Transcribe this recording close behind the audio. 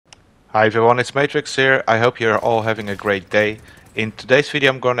Hi everyone, it's Matrix here. I hope you're all having a great day. In today's video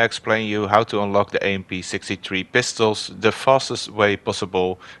I'm going to explain you how to unlock the AMP63 pistols the fastest way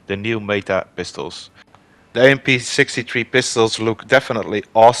possible, the new meta pistols. The AMP63 pistols look definitely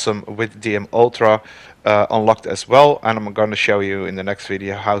awesome with DM Ultra unlocked as well, and I'm going to show you in the next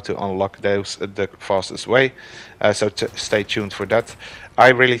video how to unlock those the fastest way, so stay tuned for that. I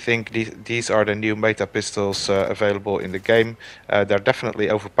really think these are the new meta pistols available in the game. They're definitely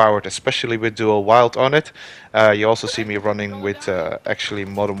overpowered, especially with dual wild on it. You also see me running with actually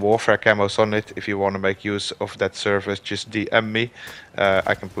Modern Warfare camos on it. If you want to make use of that service, just DM me.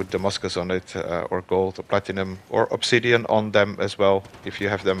 I can put Damascus on it, or Gold, or Platinum, or Obsidian on them as well, if you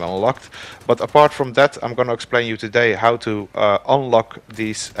have them unlocked. But apart from that, I'm going to explain you today how to unlock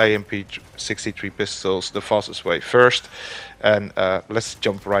these AMP63 pistols the fastest way first. And let's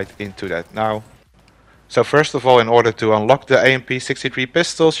jump right into that now. So first of all, in order to unlock the AMP63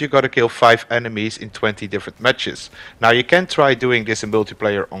 pistols, you gotta kill 5 enemies in 20 different matches. Now you can try doing this in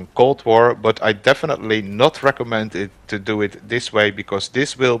multiplayer on Cold War, but I definitely not recommend it to do it this way, because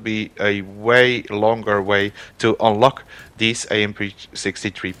this will be a way longer way to unlock these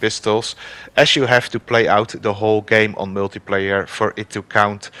AMP63 pistols, as you have to play out the whole game on multiplayer for it to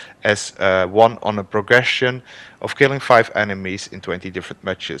count as one on a progression of killing 5 enemies in 20 different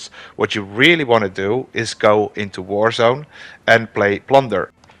matches. What you really want to do is go into Warzone and play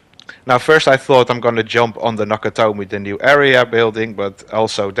Plunder. Now first I thought I'm gonna jump on the Nakatomi, the new area building, but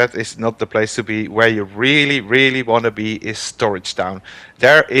also that is not the place to be. Where you really wanna be is Storage Town.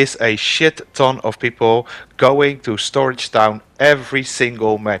 There is a shit ton of people going to Storage Town every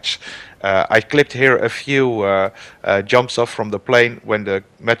single match. I clipped here a few jumps off from the plane when the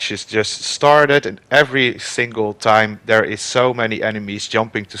matches just started, and every single time there is so many enemies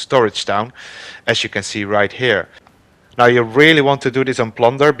jumping to Storage Town, as you can see right here. Now you really want to do this on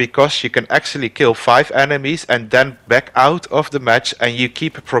Plunder, because you can actually kill 5 enemies and then back out of the match, and you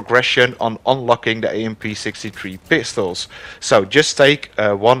keep progression on unlocking the AMP63 pistols. So just take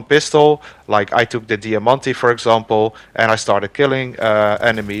one pistol, like I took the Diamante for example, and I started killing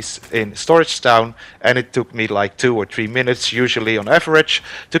enemies in Storage Town, and it took me like 2 or 3 minutes usually on average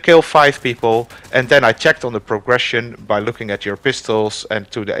to kill 5 people, and then I checked on the progression by looking at your pistols and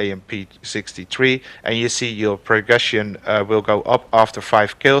to the AMP63, and you see your progression will go up after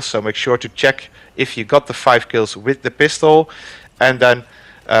 5 kills, so make sure to check if you got the 5 kills with the pistol. And then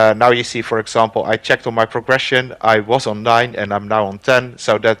now you see, for example, I checked on my progression, I was on 9 and I'm now on 10,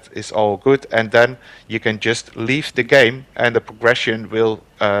 so that is all good. And then you can just leave the game and the progression will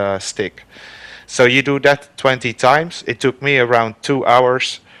stick. So you do that 20 times. It took me around 2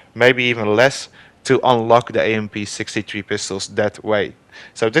 hours, maybe even less, to unlock the AMP63 pistols that way.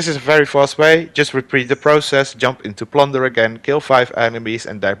 So this is a very fast way. Just repeat the process, jump into Plunder again, kill 5 enemies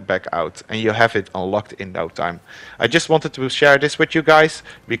and then back out, and you have it unlocked in no time. I just wanted to share this with you guys,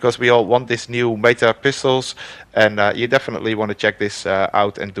 because we all want this new meta pistols, and you definitely want to check this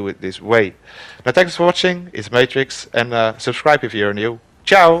out and do it this way. Now thanks for watching, it's Matrix, and subscribe if you're new.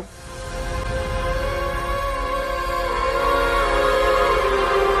 Ciao!